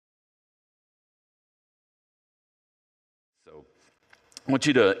So I want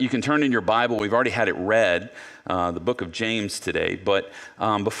you can turn in your Bible. We've already had it read, the book of James today. But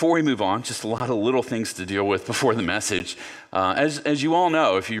before we move on, just a lot of little things to deal with before the message. As you all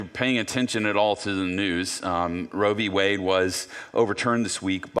know, if you're paying attention at all to the news, Roe v. Wade was overturned this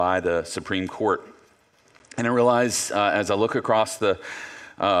week by the Supreme Court. And I realize as I look across the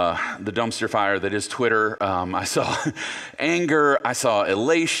dumpster fire that is Twitter, I saw anger, I saw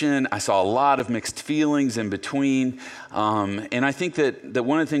elation, I saw a lot of mixed feelings in between. And I think that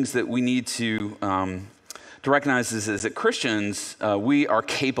one of the things that we need to recognize is that Christians, we are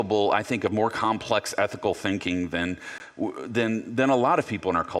capable, I think, of more complex ethical thinking than a lot of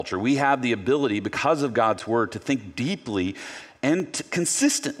people in our culture. We have the ability, because of God's word, to think deeply and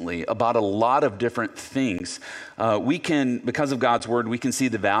consistently about a lot of different things. Because of God's word, we can see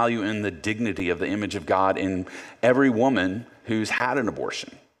the value and the dignity of the image of God in every woman who's had an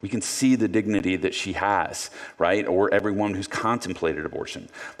abortion. We can see the dignity that she has, right? Or everyone who's contemplated abortion.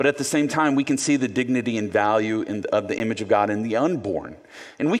 But at the same time, we can see the dignity and value of the image of God in the unborn.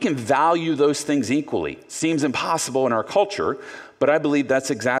 And we can value those things equally. Seems impossible in our culture, but I believe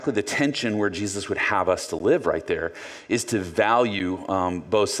that's exactly the tension where Jesus would have us to live right there, is to value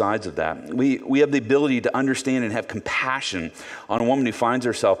both sides of that. We have the ability to understand and have compassion on a woman who finds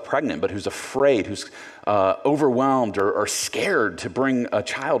herself pregnant, but who's afraid, who's overwhelmed or scared to bring a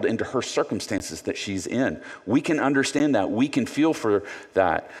child into her circumstances that she's in. We can understand that. We can feel for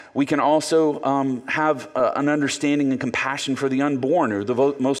that. We can also have an understanding and compassion for the unborn, or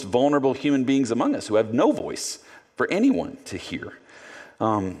the most vulnerable human beings among us who have no voice for anyone to hear.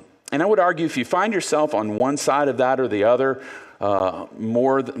 And I would argue if you find yourself on one side of that or the other,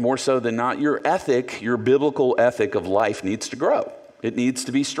 more so than not, your biblical ethic of life needs to grow. It needs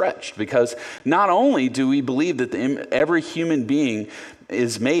to be stretched, because not only do we believe that every human being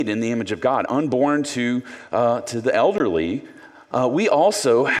is made in the image of God, unborn to the elderly, we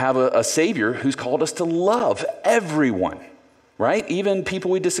also have a Savior who's called us to love everyone. Right? Even people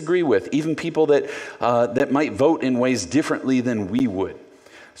we disagree with, even people that might vote in ways differently than we would.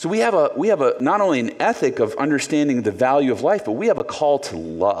 So we have not only an ethic of understanding the value of life, but we have a call to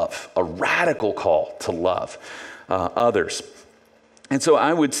love, a radical call to love others. And so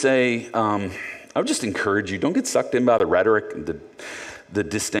I would say, I would just encourage you, don't get sucked in by the rhetoric, the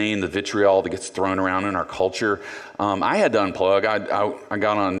disdain, the vitriol that gets thrown around in our culture. I had to unplug. I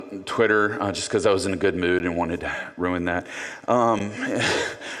got on Twitter just because I was in a good mood and wanted to ruin that.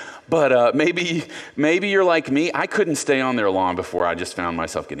 But maybe you're like me. I couldn't stay on there long before I just found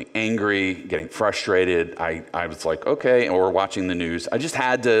myself getting angry, getting frustrated. I was like, okay, or watching the news. I just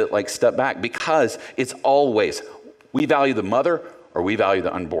had to step back, because it's always, we value the mother or we value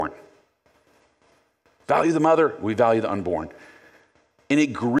the unborn. Value the mother, we value the unborn. And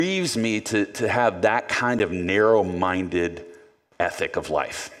it grieves me to have that kind of narrow-minded ethic of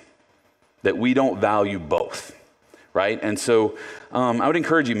life, that we don't value both, right? And so I would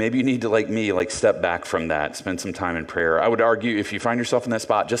encourage you, maybe you need to, like me, step back from that, spend some time in prayer. I would argue, if you find yourself in that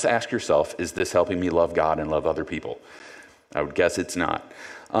spot, just ask yourself, is this helping me love God and love other people? I would guess it's not.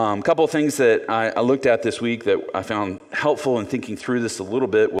 A couple of things that I looked at this week that I found helpful in thinking through this a little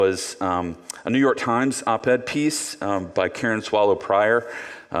bit was a New York Times op-ed piece by Karen Swallow Prior.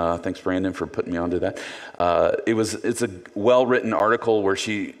 Thanks, Brandon, for putting me onto that. It's a well-written article where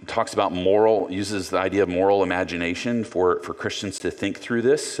she talks about uses the idea of moral imagination for Christians to think through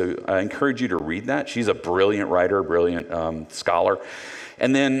this. So I encourage you to read that. She's a brilliant writer, brilliant scholar.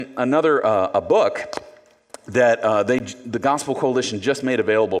 And then a book that the Gospel Coalition just made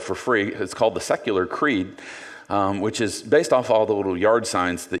available for free. It's called The Secular Creed, which is based off all the little yard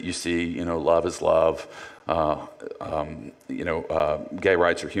signs that you see, love is love, gay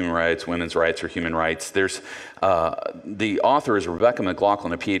rights are human rights, women's rights are human rights. There's the author is Rebecca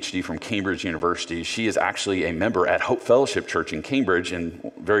McLaughlin, a PhD from Cambridge University. She is actually a member at Hope Fellowship Church in Cambridge,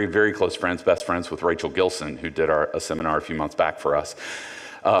 and very, very close friends, best friends with Rachel Gilson, who did a seminar a few months back for us.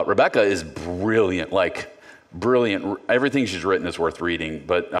 Rebecca is brilliant, brilliant. Everything she's written is worth reading,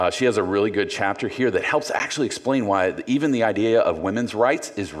 but she has a really good chapter here that helps actually explain why even the idea of women's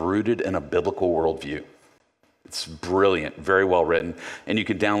rights is rooted in a biblical worldview. It's brilliant, very well written, and you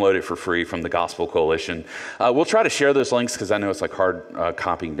can download it for free from the Gospel Coalition. We'll try to share those links, because I know it's hard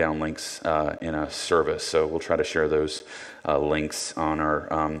copying down links in a service, so we'll try to share those links on our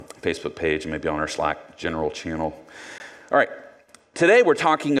Facebook page and maybe on our Slack general channel. All right. Today we're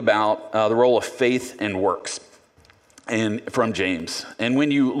talking about the role of faith and works, and from James. And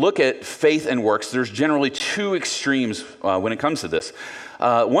when you look at faith and works, there's generally two extremes when it comes to this.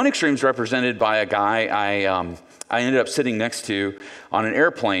 One extreme is represented by a guy I ended up sitting next to on an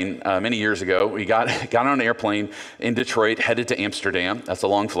airplane many years ago. We got on an airplane in Detroit, headed to Amsterdam. That's a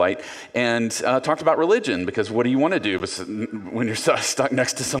long flight, and talked about religion, because what do you want to do when you're stuck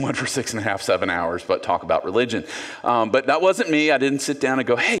next to someone for 6.5, 7 hours, but talk about religion? But that wasn't me. I didn't sit down and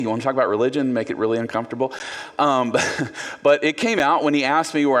go, hey, you want to talk about religion? Make it really uncomfortable. But it came out when he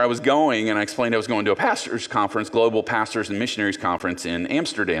asked me where I was going, and I explained I was going to a pastors' conference, Global Pastors and Missionaries Conference in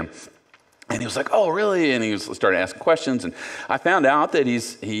Amsterdam. And he was like, oh, really? And he started asking questions. And I found out that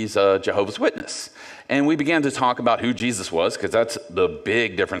he's a Jehovah's Witness. And we began to talk about who Jesus was, because that's the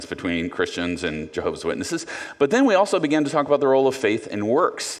big difference between Christians and Jehovah's Witnesses. But then we also began to talk about the role of faith and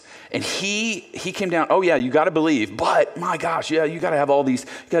works. And he came down, oh yeah, you got to believe, but my gosh, yeah, you got to have all these,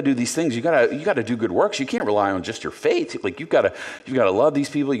 you got to do these things. You got to do good works. You can't rely on just your faith. Like you've got to love these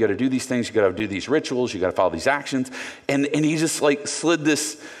people. You got to do these things. You got to do these rituals. You got to follow these actions. And he just like slid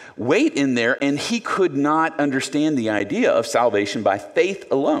this weight in there, and he could not understand the idea of salvation by faith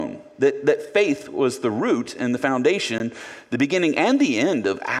alone. That faith was the root and the foundation, the beginning and the end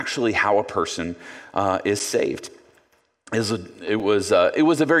of actually how a person is saved. It was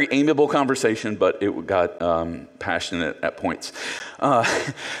a very amiable conversation, but it got passionate at points.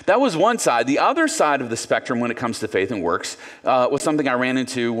 That was one side. The other side of the spectrum when it comes to faith and works was something I ran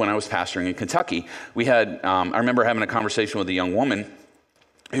into when I was pastoring in Kentucky. I remember having a conversation with a young woman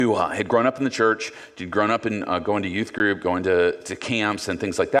who had grown up in the church. She'd grown up in going to youth group, going to camps and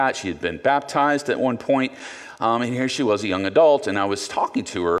things like that. She had been baptized at one point. And here she was, a young adult, and I was talking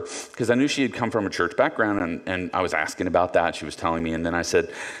to her because I knew she had come from a church background, and I was asking about that. She was telling me, and then I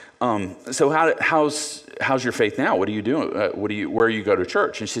said, so how's your faith now? What do you do? Where you go to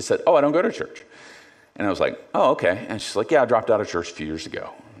church? And she said, oh, I don't go to church. And I was like, oh, okay. And she's like, yeah, I dropped out of church a few years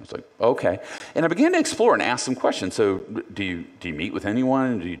ago. I was like, okay. And I began to explore and ask some questions. So do you meet with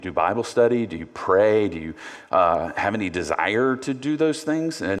anyone? Do you do Bible study? Do you pray? Do you have any desire to do those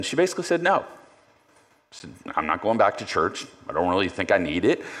things? And she basically said, no. She said, I'm not going back to church. I don't really think I need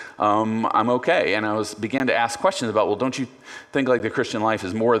it. I'm okay. And I began to ask questions about, well, don't you think like the Christian life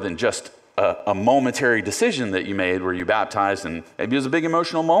is more than just a momentary decision that you made where you baptized, and maybe it was a big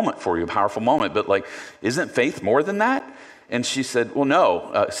emotional moment for you, a powerful moment, but like, isn't faith more than that? And she said, well,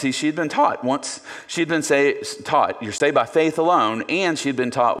 no. See, she'd been taught once. She'd been taught you're saved by faith alone, and she'd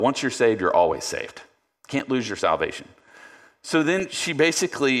been taught once you're saved, you're always saved. Can't lose your salvation. So then she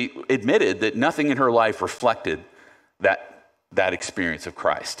basically admitted that nothing in her life reflected that experience of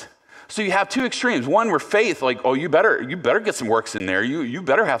Christ. So you have two extremes. One where faith, like, oh, you better get some works in there. You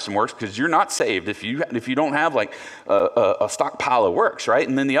better have some works because you're not saved if you don't have like a stockpile of works, right?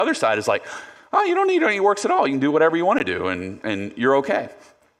 And then the other side is like, oh, you don't need any works at all. You can do whatever you want to do, and you're okay.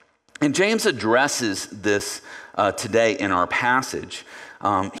 And James addresses this today in our passage.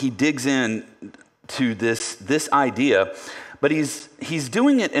 He digs in to this idea, but he's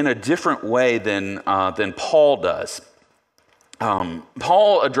doing it in a different way than Paul does.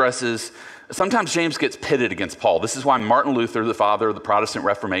 Paul addresses. Sometimes James gets pitted against Paul. This is why Martin Luther, the father of the Protestant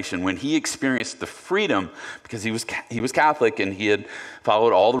Reformation, when he experienced the freedom, because he was Catholic and he had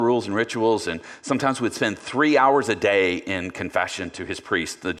followed all the rules and rituals, and sometimes would spend 3 hours a day in confession to his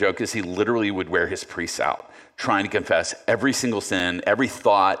priest. The joke is he literally would wear his priests out, trying to confess every single sin, every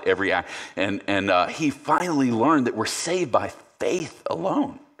thought, every act. And he finally learned that we're saved by faith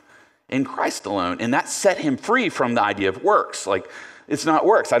alone, in Christ alone. And that set him free from the idea of works. Like, it's not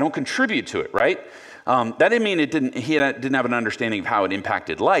works. I don't contribute to it, right? That didn't mean he didn't have an understanding of how it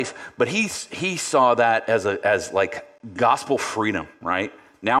impacted life, but he saw that as like gospel freedom, right?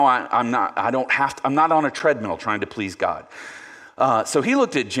 Now I'm not on a treadmill trying to please God. So he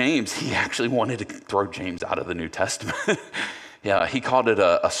looked at James. He actually wanted to throw James out of the New Testament. Yeah, he called it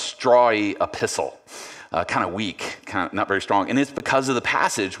a strawy epistle. Kind of weak, not very strong. And it's because of the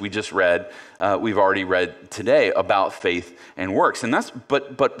passage we just read, we've already read today about faith and works. And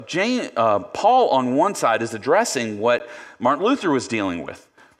but Paul on one side is addressing what Martin Luther was dealing with.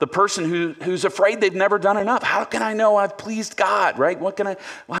 The person who's afraid they've never done enough. How can I know I've pleased God, right?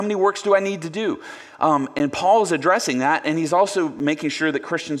 How many works do I need to do? And Paul is addressing that, and he's also making sure that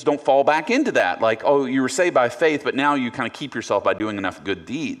Christians don't fall back into that. Like, oh, you were saved by faith, but now you kind of keep yourself by doing enough good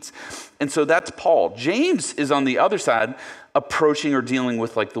deeds. And so that's Paul. James is on the other side, approaching or dealing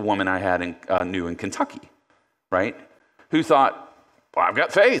with like the woman I knew in Kentucky, right? Who thought, well, I've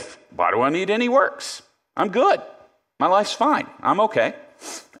got faith. Why do I need any works? I'm good. My life's fine. I'm okay.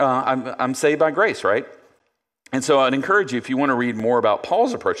 I'm saved by grace, right? And so I'd encourage you, if you want to read more about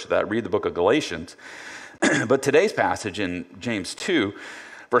Paul's approach to that, read the book of Galatians. But today's passage in James 2,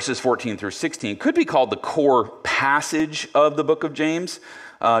 verses 14 through 16, could be called the core passage of the book of James.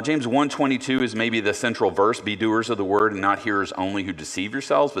 James 1:22 is maybe the central verse, be doers of the word and not hearers only who deceive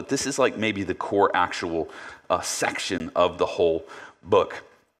yourselves, but this is like maybe the core actual section of the whole book.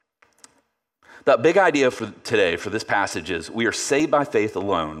 The big idea for today, for this passage, is we are saved by faith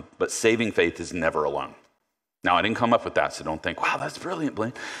alone, but saving faith is never alone. Now, I didn't come up with that, so don't think, wow, that's brilliant,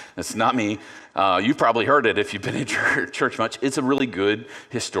 Blaine. It's not me. You've probably heard it if you've been in church much. It's a really good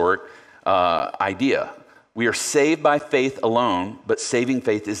historic idea. We are saved by faith alone, but saving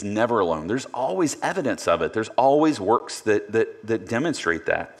faith is never alone. There's always evidence of it. There's always works that demonstrate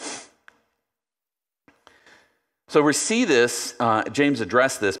that. So we see this, James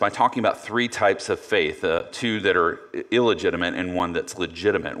addressed this by talking about three types of faith, two that are illegitimate and one that's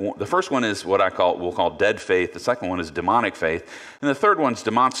legitimate. The first one is what we'll call dead faith. The second one is demonic faith. And the third one's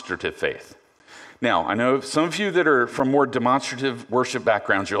demonstrative faith. Now, I know some of you that are from more demonstrative worship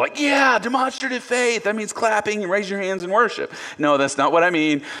backgrounds, you're like, yeah, demonstrative faith. That means clapping and raise your hands in worship. No, that's not what I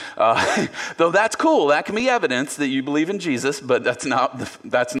mean. Though that's cool. That can be evidence that you believe in Jesus, but that's not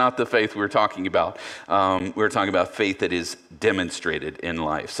the faith we're talking about. We're talking about faith that is demonstrated in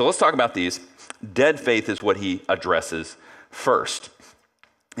life. So let's talk about these. Dead faith is what he addresses first.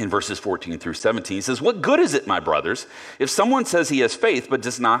 In verses 14 through 17, he says, what good is it, my brothers, if someone says he has faith but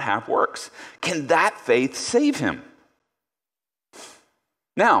does not have works? Can that faith save him?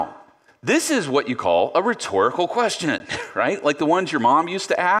 Now, this is what you call a rhetorical question, right? Like the ones your mom used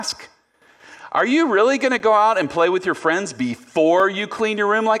to ask. Are you really going to go out and play with your friends before you clean your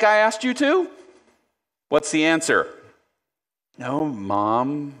room like I asked you to? What's the answer? No,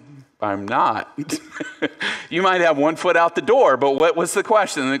 Mom, I'm not. You might have one foot out the door, but what was the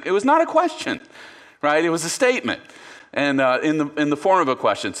question? It was not a question, right? It was a statement, and in the form of a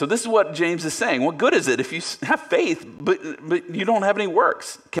question. So this is what James is saying. What good is it if you have faith, but you don't have any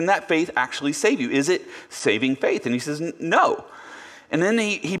works? Can that faith actually save you? Is it saving faith? And he says, no. And then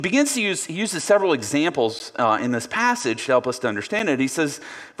he begins to he uses several examples in this passage to help us to understand it. He says,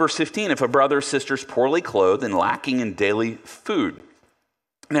 verse 15, if a brother or sister is poorly clothed and lacking in daily food.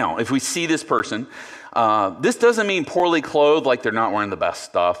 Now, if we see this person, this doesn't mean poorly clothed, like they're not wearing the best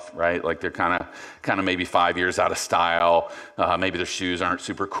stuff, right? Like they're kind of maybe 5 years out of style. Maybe their shoes aren't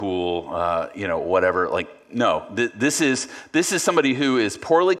super cool, whatever. Like, no, this is somebody who is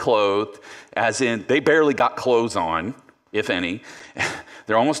poorly clothed, as in they barely got clothes on, if any.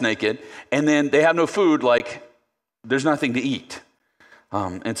 They're almost naked, and then they have no food. Like there's nothing to eat,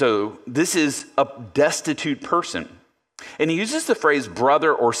 and so this is a destitute person. And he uses the phrase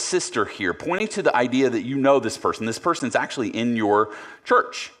brother or sister here, pointing to the idea that you know this person. This person is actually in your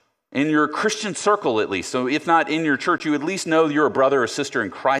church, in your Christian circle at least. So if not in your church, you at least know you're a brother or sister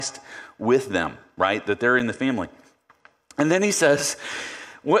in Christ with them, right? That they're in the family. And then he says,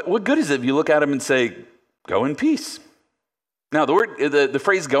 what good is it if you look at them and say, go in peace? Now, the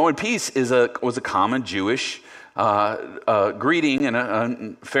phrase go in peace was a common Jewish greeting and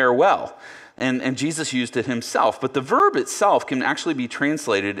a farewell. And Jesus used it himself. But the verb itself can actually be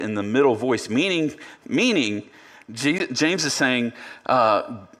translated in the middle voice, meaning James is saying,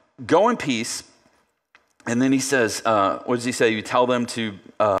 go in peace. And then he says, what does he say? You tell them to,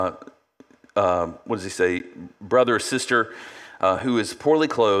 what does he say? Brother or sister who is poorly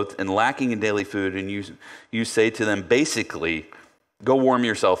clothed and lacking in daily food. And you say to them, basically, go warm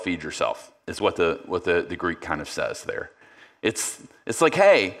yourself, feed yourself, is what the Greek kind of says there. It's like,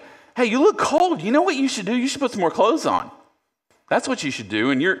 hey, you look cold. You know what you should do? You should put some more clothes on. That's what you should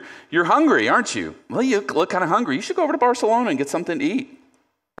do. And you're hungry, aren't you? Well, you look kind of hungry. You should go over to Barcelona and get something to eat,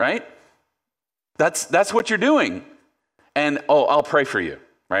 right? That's what you're doing. And, I'll pray for you,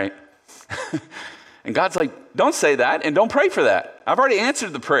 right? And God's like, don't say that and don't pray for that. I've already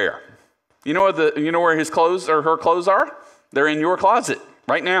answered the prayer. You know where his clothes or her clothes are? They're in your closet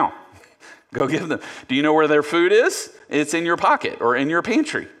right now. Go give them. Do you know where their food is? It's in your pocket or in your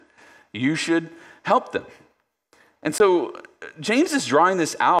pantry. You should help them. And so James is drawing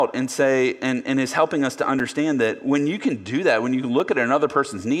this out and is helping us to understand that when you can do that, when you look at another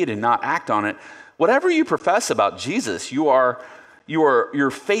person's need and not act on it, whatever you profess about Jesus, your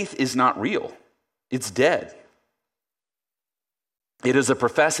faith is not real. It's dead. It is a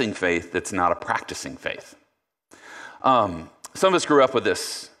professing faith that's not a practicing faith. Some of us grew up with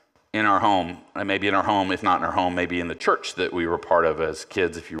this in our home, maybe in our home, if not in our home, maybe in the church that we were part of as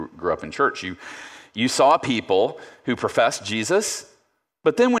kids. If you grew up in church, you saw people who professed Jesus,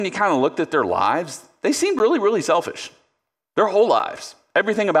 but then when you kind of looked at their lives, they seemed really, really selfish. Their whole lives,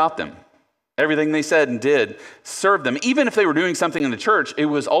 everything about them, everything they said and did served them. Even if they were doing something in the church, it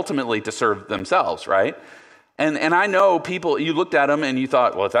was ultimately to serve themselves, right? And I know people, you looked at them and you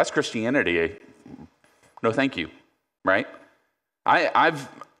thought, well, if that's Christianity, no thank you, right? I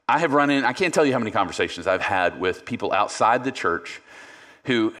have run in, I can't tell you how many conversations I've had with people outside the church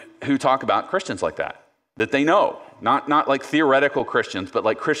who talk about Christians like that they know. Not like theoretical Christians, but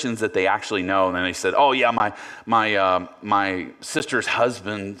like Christians that they actually know. And then they said, oh yeah, my sister's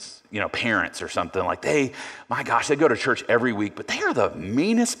husband's, parents or something, like my gosh, they go to church every week, but they are the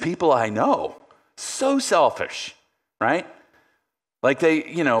meanest people I know. So selfish, right? Like they,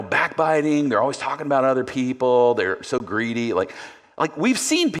 backbiting, they're always talking about other people. They're so greedy. Like we've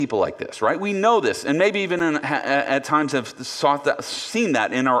seen people like this, right? We know this, and maybe even at times have seen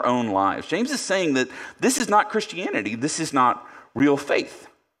that in our own lives. James is saying that this is not Christianity. This is not real faith.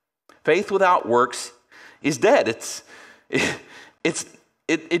 Faith without works is dead.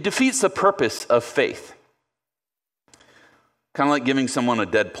 It defeats the purpose of faith. Kind of like giving someone a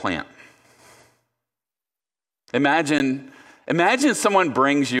dead plant. Imagine someone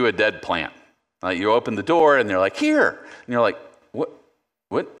brings you a dead plant. Like you open the door and they're like, here. And you're like,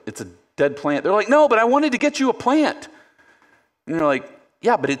 what? It's a dead plant. They're like, no, but I wanted to get you a plant. And you're like,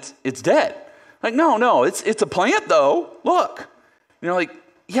 yeah, but it's dead. Like, no, it's a plant though. Look. And you're like,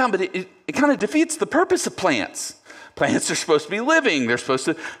 yeah, but it kind of defeats the purpose of plants. Plants are supposed to be living. They're supposed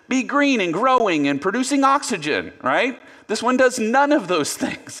to be green and growing and producing oxygen, right? This one does none of those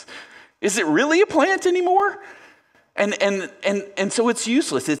things. Is it really a plant anymore? And so it's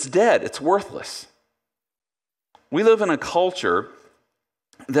useless. It's dead. It's worthless. We live in a culture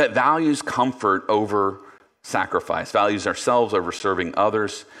that values comfort over sacrifice, values ourselves over serving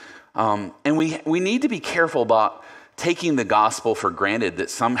others. And we need to be careful about taking the gospel for granted, that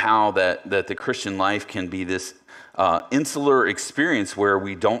somehow that the Christian life can be this insular experience where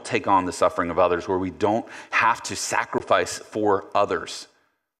we don't take on the suffering of others, where we don't have to sacrifice for others.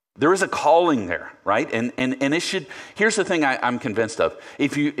 There is a calling there, right? And it should. Here's the thing I'm convinced of: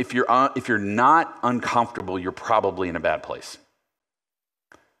 if you're not uncomfortable, you're probably in a bad place.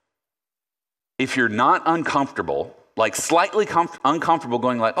 If you're not uncomfortable, like slightly uncomfortable,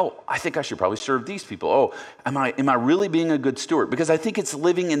 going like, oh, I think I should probably serve these people. Oh, am I really being a good steward? Because I think it's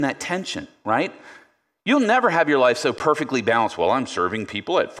living in that tension, right? You'll never have your life so perfectly balanced. Well, I'm serving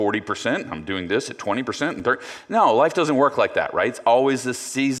people at 40%. I'm doing this at 20% and 30%. No, life doesn't work like that, right? It's always the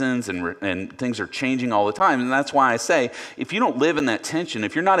seasons and things are changing all the time. And that's why I say, if you don't live in that tension,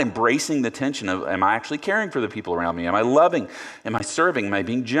 if you're not embracing the tension of, am I actually caring for the people around me? Am I loving? Am I serving? Am I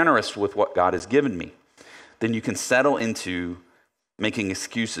being generous with what God has given me? Then you can settle into making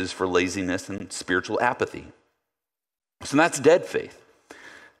excuses for laziness and spiritual apathy. So that's dead faith.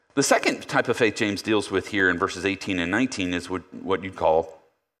 The second type of faith James deals with here in verses 18 and 19 is what you'd call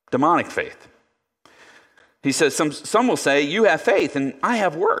demonic faith. He says, some will say, you have faith and I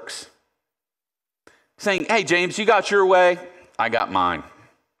have works. Saying, hey, James, you got your way, I got mine.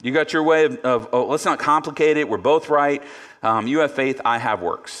 You got your way of let's not complicate it, we're both right. You have faith, I have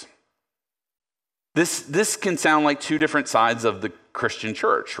works. This can sound like two different sides of the Christian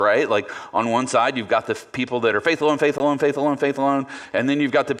church, right? Like on one side, you've got the people that are faith alone, faith alone, faith alone, faith alone. And then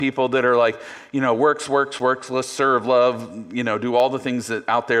you've got the people that are like, works, let's serve, love, do all the things that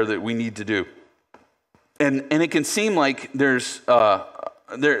out there that we need to do. And it can seem like the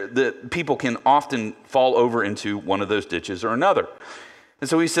people can often fall over into one of those ditches or another. And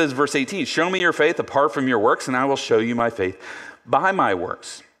so he says, verse 18, show me your faith apart from your works, and I will show you my faith by my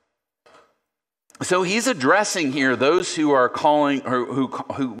works. So he's addressing here those who are calling, or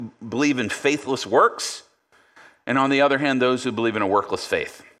who believe in faithless works, and on the other hand, those who believe in a workless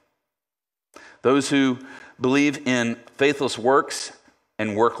faith. Those who believe in faithless works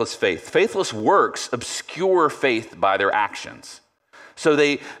and workless faith. Faithless works obscure faith by their actions. So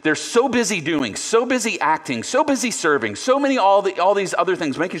they're so busy doing, so busy acting, so busy serving, so many all these other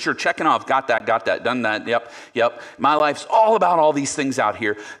things, making sure checking off, got that, done that, yep. My life's all about all these things out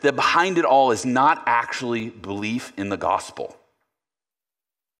here, that behind it all is not actually belief in the gospel.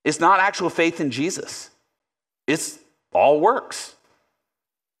 It's not actual faith in Jesus. It's all works.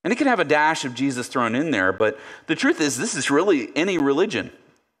 And it can have a dash of Jesus thrown in there, but the truth is this is really any religion.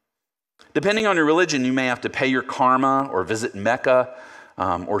 Depending on your religion, you may have to pay your karma or visit Mecca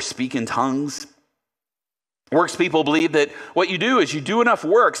or speak in tongues. Works people believe that what you do is you do enough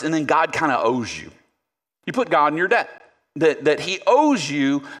works and then God kind of owes you. You put God in your debt. That he owes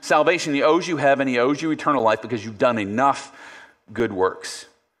you salvation, he owes you heaven, he owes you eternal life because you've done enough good works.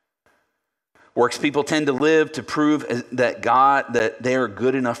 Works people tend to live to prove that they are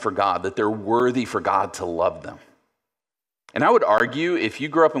good enough for God, that they're worthy for God to love them. And I would argue if you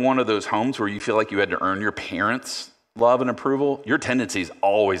grew up in one of those homes where you feel like you had to earn your parents' love and approval, your tendency is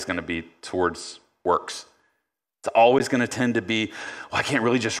always going to be towards works. It's always going to tend to be, well, I can't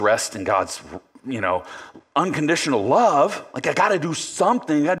really just rest in God's unconditional love. Like I got to do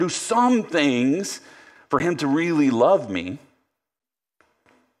something. I got to do some things for him to really love me.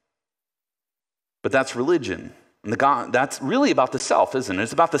 But that's religion. And that's really about the self, isn't it?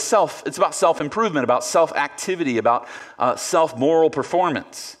 It's about the self. It's about self-improvement, about self-activity, about self-moral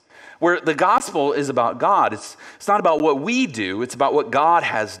performance. Where the gospel is about God. It's not about what we do. It's about what God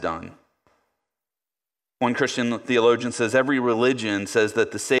has done. One Christian theologian says, every religion says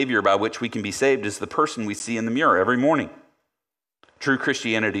that the Savior by which we can be saved is the person we see in the mirror every morning. True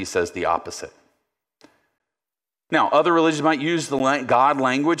Christianity says the opposite. Now, other religions might use the God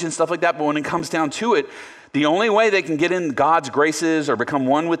language and stuff like that, but when it comes down to it, the only way they can get in God's graces or become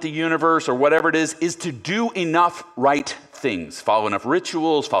one with the universe or whatever it is to do enough right things, follow enough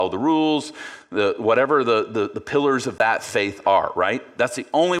rituals, follow the rules, whatever the pillars of that faith are, right? That's the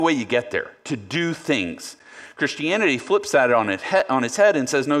only way you get there, to do things. Christianity flips that on its head and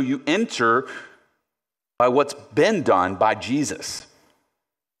says, no, you enter by what's been done by Jesus.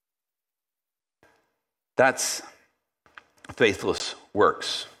 That's faithless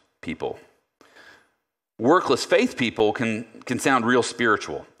works people. Workless faith people can sound real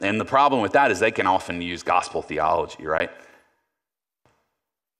spiritual. And the problem with that is they can often use gospel theology, right?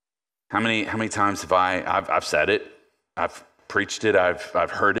 How many times have I've said it, I've preached it, I've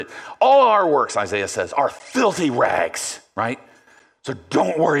heard it. All our works, Isaiah says, are filthy rags, right? So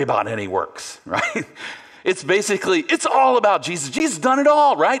don't worry about any works, right? It's all about Jesus. Jesus done it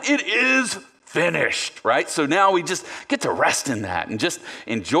all, right? It is finished, right? So now we just get to rest in that and just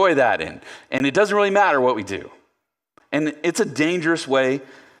enjoy that. And it doesn't really matter what we do. And it's a dangerous way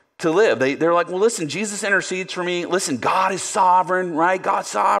to live. They're like, well, listen, Jesus intercedes for me. Listen, God is sovereign, right? God's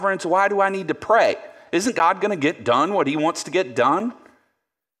sovereign, so why do I need to pray? Isn't God going to get done what he wants to get done?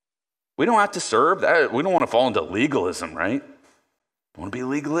 We don't have to serve. We don't want to fall into legalism, right? We want to be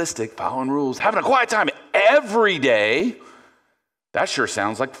legalistic, following rules, having a quiet time every day. That sure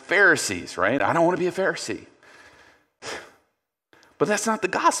sounds like Pharisees, right? I don't want to be a Pharisee. But that's not the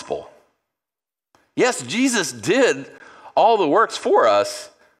gospel. Yes, Jesus did all the works for us,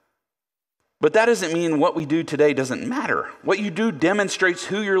 but that doesn't mean what we do today doesn't matter. What you do demonstrates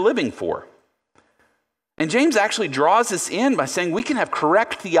who you're living for. And James actually draws this in by saying we can have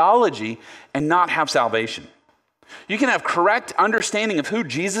correct theology and not have salvation. You can have correct understanding of who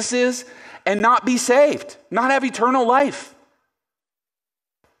Jesus is and not be saved, not have eternal life.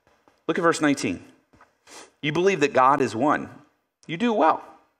 Look at verse 19. You believe that God is one. You do well.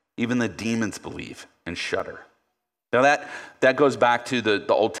 Even the demons believe and shudder. Now that goes back to the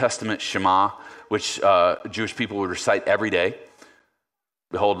Old Testament Shema, which Jewish people would recite every day.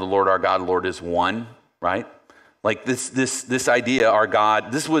 Behold, the Lord our God, the Lord is one, right? Like this idea, our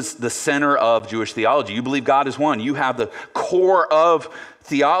God, this was the center of Jewish theology. You believe God is one. You have the core of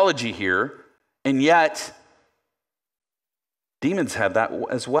theology here, and yet demons have that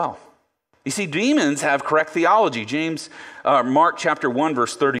as well. You see, demons have correct theology. Mark chapter 1,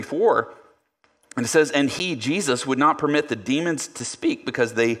 verse 34, and it says, and he, Jesus, would not permit the demons to speak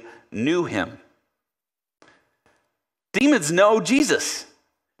because they knew him. Demons know Jesus.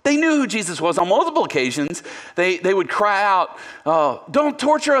 They knew who Jesus was on multiple occasions. They would cry out, don't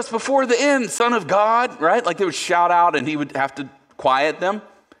torture us before the end, Son of God, right? Like they would shout out and he would have to quiet them.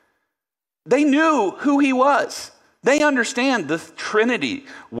 They knew who he was. They understand the Trinity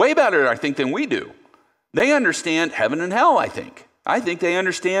way better, I think, than we do. They understand heaven and hell, I think. I think they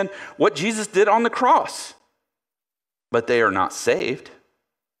understand what Jesus did on the cross. But they are not saved.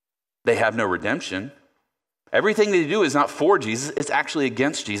 They have no redemption. Everything they do is not for Jesus, it's actually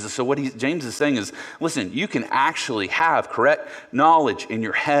against Jesus. So what James is saying is, listen, you can actually have correct knowledge in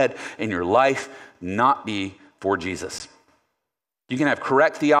your head, in your life, not be for Jesus. You can have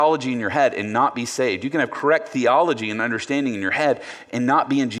correct theology in your head and not be saved. You can have correct theology and understanding in your head and not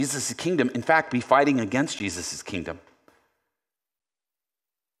be in Jesus' kingdom. In fact, be fighting against Jesus' kingdom.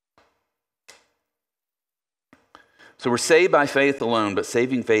 So we're saved by faith alone, but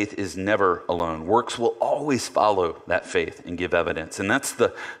saving faith is never alone. Works will always follow that faith and give evidence. And that's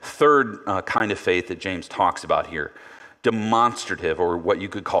the third kind of faith that James talks about here. Demonstrative, or what you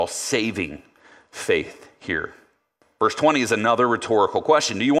could call saving faith here. Verse 20 is another rhetorical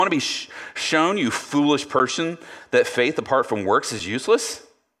question. Do you want to be shown, you foolish person, that faith apart from works is useless?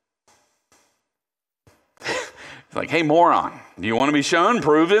 It's like, hey, moron, do you want to be shown,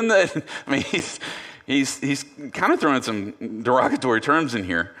 proven that, I mean, He's kind of throwing some derogatory terms in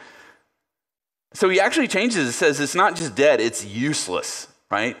here. So he actually changes it, says it's not just dead, it's useless,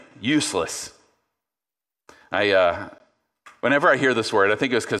 right? Useless. I Whenever I hear this word, I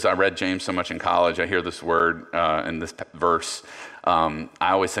think it was because I read James so much in college, I hear this word in this verse. I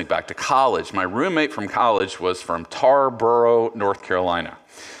always think back to college. My roommate from college was from Tarboro, North Carolina,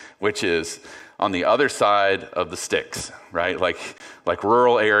 which is on the other side of the sticks, right? Like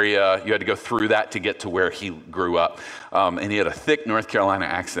rural area. You had to go through that to get to where he grew up. And he had a thick North Carolina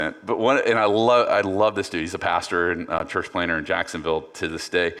accent. I love this dude. He's a pastor and church planter in Jacksonville to this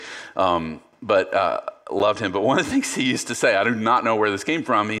day. Loved him. But one of the things he used to say, I do not know where this came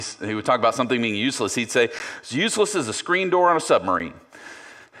from. He would talk about something being useless. He'd say, it's useless as a screen door on a submarine.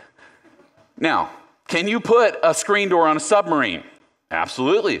 Now, can you put a screen door on a submarine?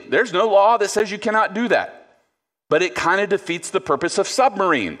 Absolutely. There's no law that says you cannot do that. But it kind of defeats the purpose of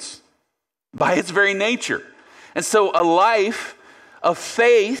submarines by its very nature. And so a life of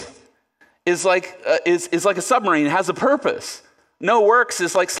faith is like a submarine. It has a purpose. No works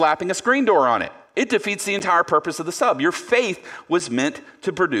is like slapping a screen door on it. It defeats the entire purpose of the sub. Your faith was meant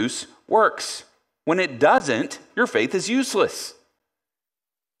to produce works. When it doesn't, your faith is useless.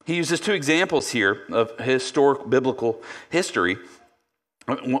 He uses two examples here of historic biblical history.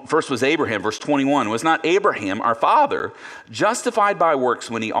 First was Abraham, verse 21. Was not Abraham, our father, justified by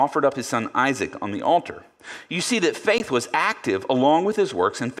works when he offered up his son Isaac on the altar? You see that faith was active along with his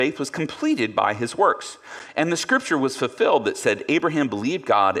works, and faith was completed by his works. And the scripture was fulfilled that said, Abraham believed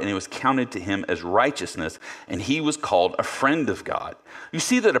God, and it was counted to him as righteousness, and he was called a friend of God. You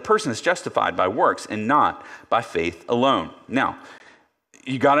see that a person is justified by works and not by faith alone. Now,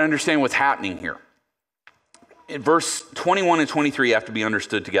 you got to understand what's happening here. In verse 21 and 23 have to be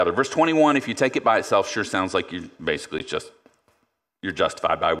understood together. Verse 21, if you take it by itself, sure sounds like you're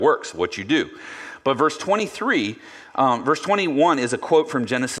justified by works, what you do. But verse 21 is a quote from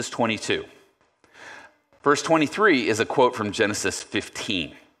Genesis 22. Verse 23 is a quote from Genesis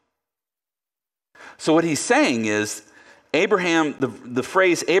 15. So what he's saying is, Abraham, the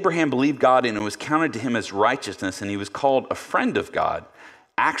phrase Abraham believed God and it was counted to him as righteousness and he was called a friend of God,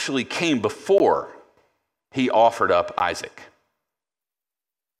 actually came before he offered up Isaac.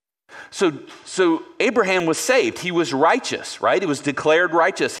 So Abraham was saved. He was righteous, right? He was declared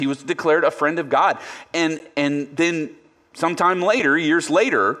righteous. He was declared a friend of God. And then sometime later, years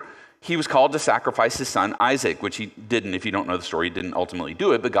later, he was called to sacrifice his son Isaac, which he didn't. If you don't know the story, he didn't ultimately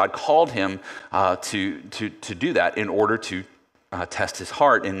do it, but God called him to do that in order to test his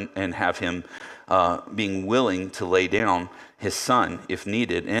heart and have him being willing to lay down his son if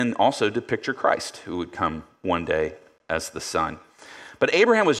needed, and also to picture Christ, who would come one day as the son. But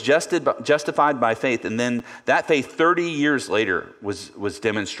Abraham was justified by faith, and then that faith 30 years later was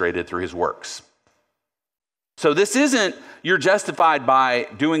demonstrated through his works. So this isn't you're justified by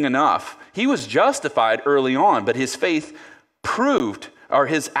doing enough. He was justified early on, but his faith proved, or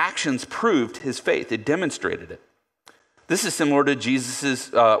his actions proved his faith. It demonstrated it. This is similar to Jesus's,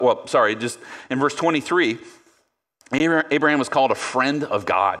 just in verse 23, Abraham was called a friend of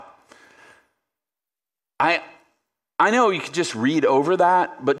God. I know you could just read over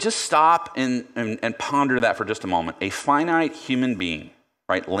that, but just stop and ponder that for just a moment. A finite human being,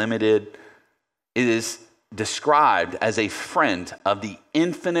 right, limited, is described as a friend of the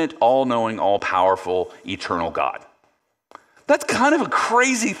infinite, all-knowing, all-powerful, eternal God. That's kind of a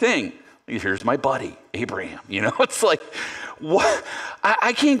crazy thing. Here's my buddy, Abraham. It's like, what?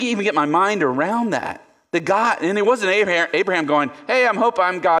 I can't even get my mind around that. The God, and it wasn't Abraham going, hey, I hope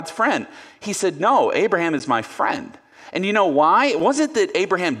I'm God's friend. He said, no, Abraham is my friend. And you know why? It wasn't that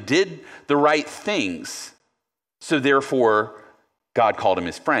Abraham did the right things, so therefore God called him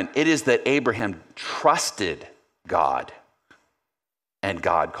his friend. It is that Abraham trusted God, and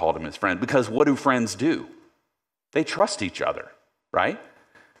God called him his friend. Because what do friends do? They trust each other, right?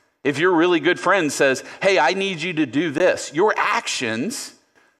 If your really good friend says, hey, I need you to do this, your actions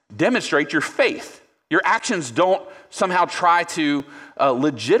demonstrate your faith. Your actions don't somehow try to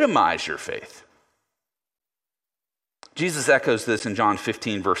legitimize your faith. Jesus echoes this in John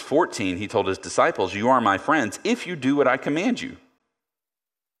 15, verse 14. He told his disciples, you are my friends if you do what I command you.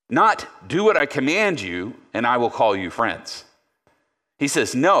 Not do what I command you and I will call you friends. He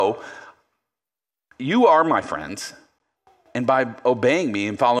says, no, you are my friends. And by obeying me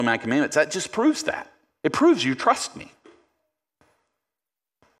and following my commandments, that just proves that. It proves you trust me.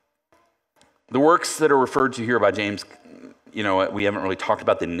 The works that are referred to here by James, we haven't really talked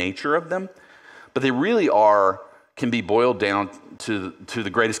about the nature of them, but they really can be boiled down to the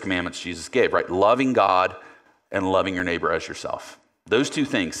greatest commandments Jesus gave, right? Loving God and loving your neighbor as yourself. Those two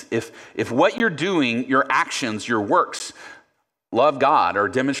things. If what you're doing, your actions, your works, love God or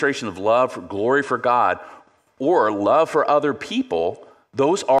a demonstration of love, glory for God, or love for other people,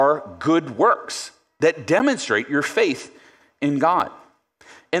 those are good works that demonstrate your faith in God.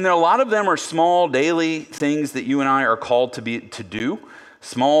 And there, a lot of them are small daily things that you and I are called to do,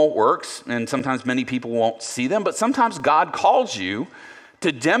 small works, and sometimes many people won't see them, but sometimes God calls you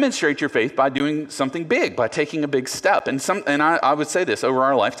to demonstrate your faith by doing something big, by taking a big step. And I would say this, over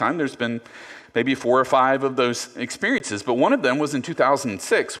our lifetime, there's been maybe 4 or 5 of those experiences, but one of them was in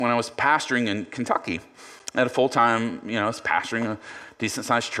 2006 when I was pastoring in Kentucky at a full-time, I was pastoring a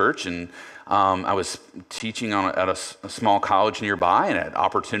decent-sized church, and I was teaching at a small college nearby, and had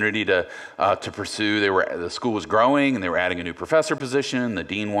opportunity to pursue. The school was growing, and they were adding a new professor position. The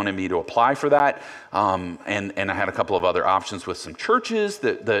dean wanted me to apply for that, and I had a couple of other options with some churches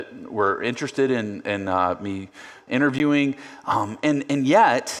that were interested in me interviewing, and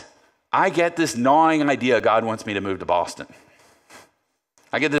yet I get this gnawing idea God wants me to move to Boston.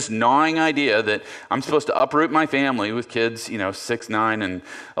 I get this gnawing idea that I'm supposed to uproot my family with kids, 6, 9, and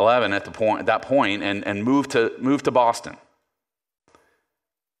 11 at that point, and move to Boston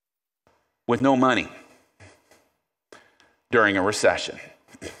with no money during a recession.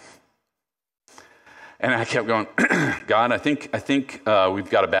 And I kept going, God, I think we've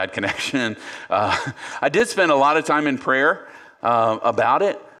got a bad connection. I did spend a lot of time in prayer about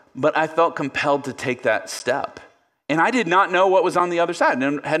it, but I felt compelled to take that step. And I did not know what was on the other side,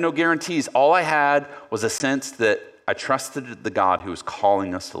 and had no guarantees. All I had was a sense that I trusted the God who was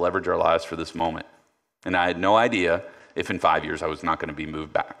calling us to leverage our lives for this moment. And I had no idea if in 5 years I was not going to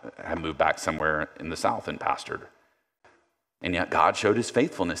moved back somewhere in the South and pastored. And yet God showed his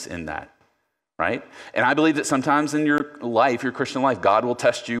faithfulness in that, right? And I believe that sometimes in your life, your Christian life, God will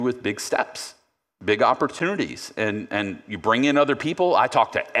test you with big steps, big opportunities, and you bring in other people. I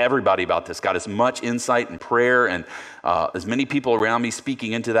talk to everybody about this, got as much insight and prayer and as many people around me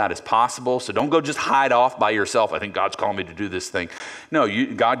speaking into that as possible. So don't go just hide off by yourself. I think God's calling me to do this thing. No,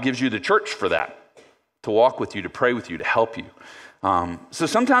 God gives you the church for that, to walk with you, to pray with you, to help you. So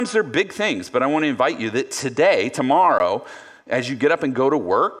sometimes they're big things, but I want to invite you that today, tomorrow, as you get up and go to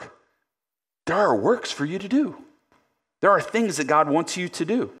work, there are works for you to do. There are things that God wants you to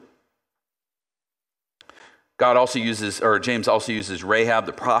do. James also uses Rahab,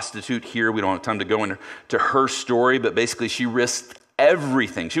 the prostitute here. We don't have time to go into her story, but basically she risked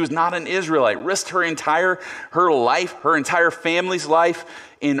everything. She was not an Israelite, risked her entire life, her entire family's life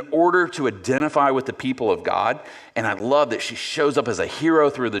in order to identify with the people of God. And I love that she shows up as a hero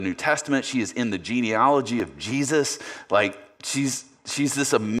through the New Testament. She is in the genealogy of Jesus. Like she's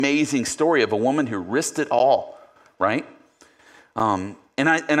this amazing story of a woman who risked it all, right? And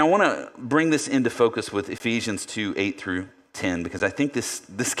I want to bring this into focus with Ephesians 2, 8 through 10, because I think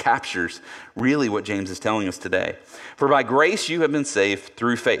this captures really what James is telling us today. For by grace you have been saved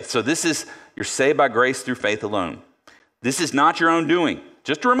through faith. So you're saved by grace through faith alone. This is not your own doing.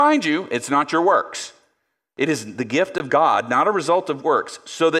 Just to remind you, it's not your works. It is the gift of God, not a result of works,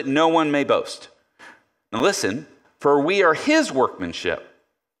 so that no one may boast. Now listen, for we are his workmanship,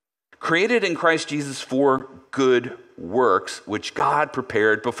 created in Christ Jesus for good works, which God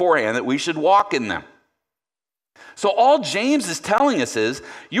prepared beforehand that we should walk in them. So all James is telling us is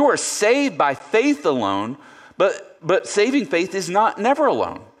you are saved by faith alone, but saving faith is never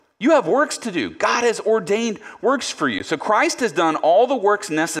alone. You have works to do. God has ordained works for you. So Christ has done all the works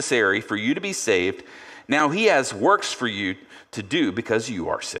necessary for you to be saved. Now he has works for you to do because you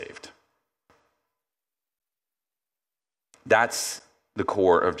are saved. That's the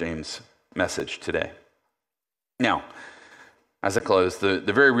core of James' message today. Now, as I close, the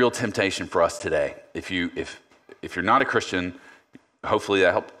very real temptation for us today, if you're not a Christian, hopefully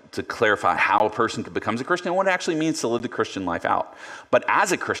that helped to clarify how a person becomes a Christian and what it actually means to live the Christian life out. But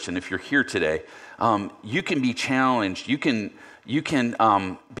as a Christian, if you're here today, you can be challenged. You can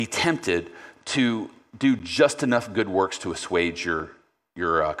be tempted to do just enough good works to assuage your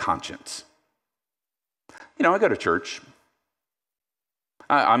conscience. I go to church.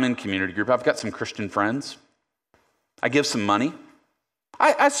 I'm in community group. I've got some Christian friends. I give some money.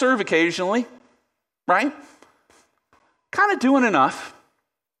 I serve occasionally, right? Kind of doing enough.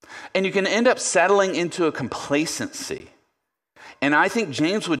 And you can end up settling into a complacency. And I think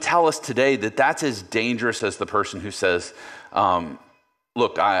James would tell us today that that's as dangerous as the person who says,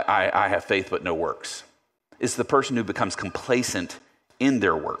 look, I have faith but no works. It's the person who becomes complacent in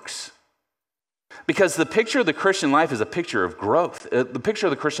their works. Because the picture of the Christian life is a picture of growth. The picture of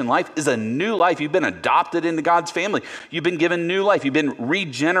the Christian life is a new life. You've been adopted into God's family. You've been given new life. You've been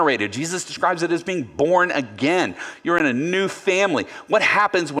regenerated. Jesus describes it as being born again. You're in a new family. What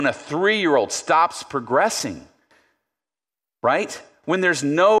happens when a 3-year-old stops progressing? Right? When there's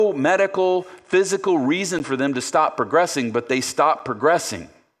no medical, physical reason for them to stop progressing, but they stop progressing.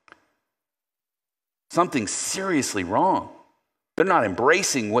 Something's seriously wrong. They're not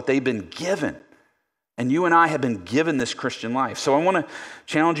embracing what they've been given. And you and I have been given this Christian life. So I want to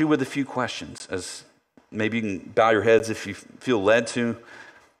challenge you with a few questions, as maybe you can bow your heads if you feel led to,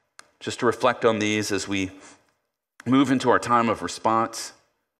 just to reflect on these as we move into our time of response.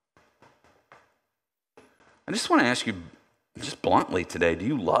 I just want to ask you just bluntly today, do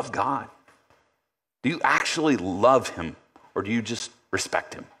you love God? Do you actually love him, or do you just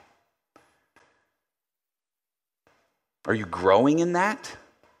respect him? Are you growing in that?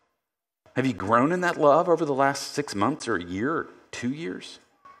 Have you grown in that love over the last 6 months or a year or 2 years?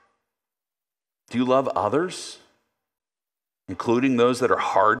 Do you love others, including those that are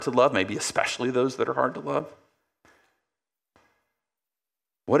hard to love, maybe especially those that are hard to love?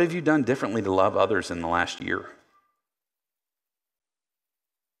 What have you done differently to love others in the last year?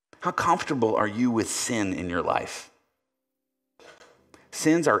 How comfortable are you with sin in your life?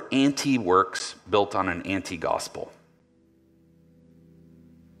 Sins are anti-works built on an anti-gospel.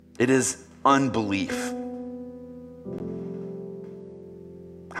 It is unbelief.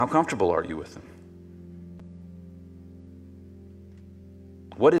 How comfortable are you with them?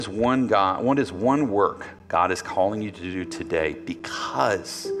 What is one work God is calling you to do today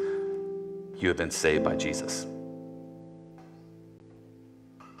because you have been saved by Jesus?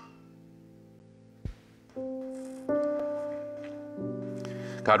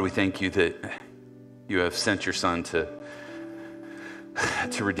 God, we thank you that you have sent your Son to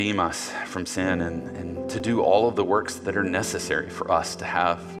redeem us from sin and to do all of the works that are necessary for us to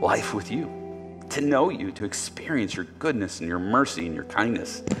have life with you, to know you, to experience your goodness and your mercy and your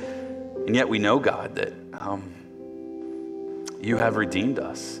kindness. And yet we know, God, that you have redeemed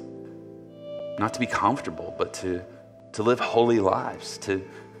us, not to be comfortable, but to live holy lives, to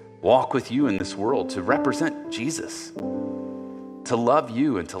walk with you in this world, to represent Jesus, to love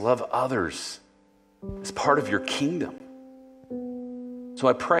you and to love others as part of your kingdom. So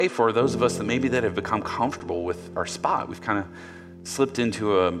I pray for those of us that have become comfortable with our spot. We've kind of slipped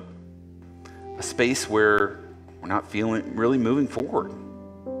into a space where we're not feeling really moving forward.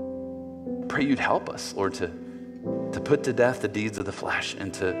 Pray you'd help us, Lord, to put to death the deeds of the flesh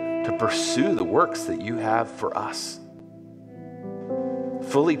and to pursue the works that you have for us.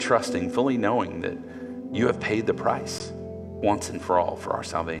 Fully trusting, fully knowing that you have paid the price once and for all for our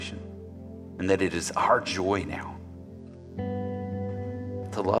salvation, and that it is our joy now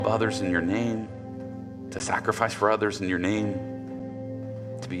to love others in your name, to sacrifice for others in your name,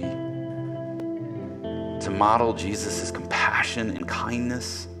 to model Jesus' compassion and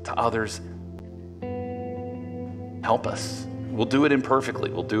kindness to others. Help us. We'll do it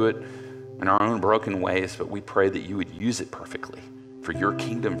imperfectly. We'll do it in our own broken ways, but we pray that you would use it perfectly for your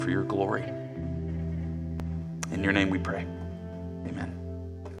kingdom, for your glory. In your name we pray. Amen.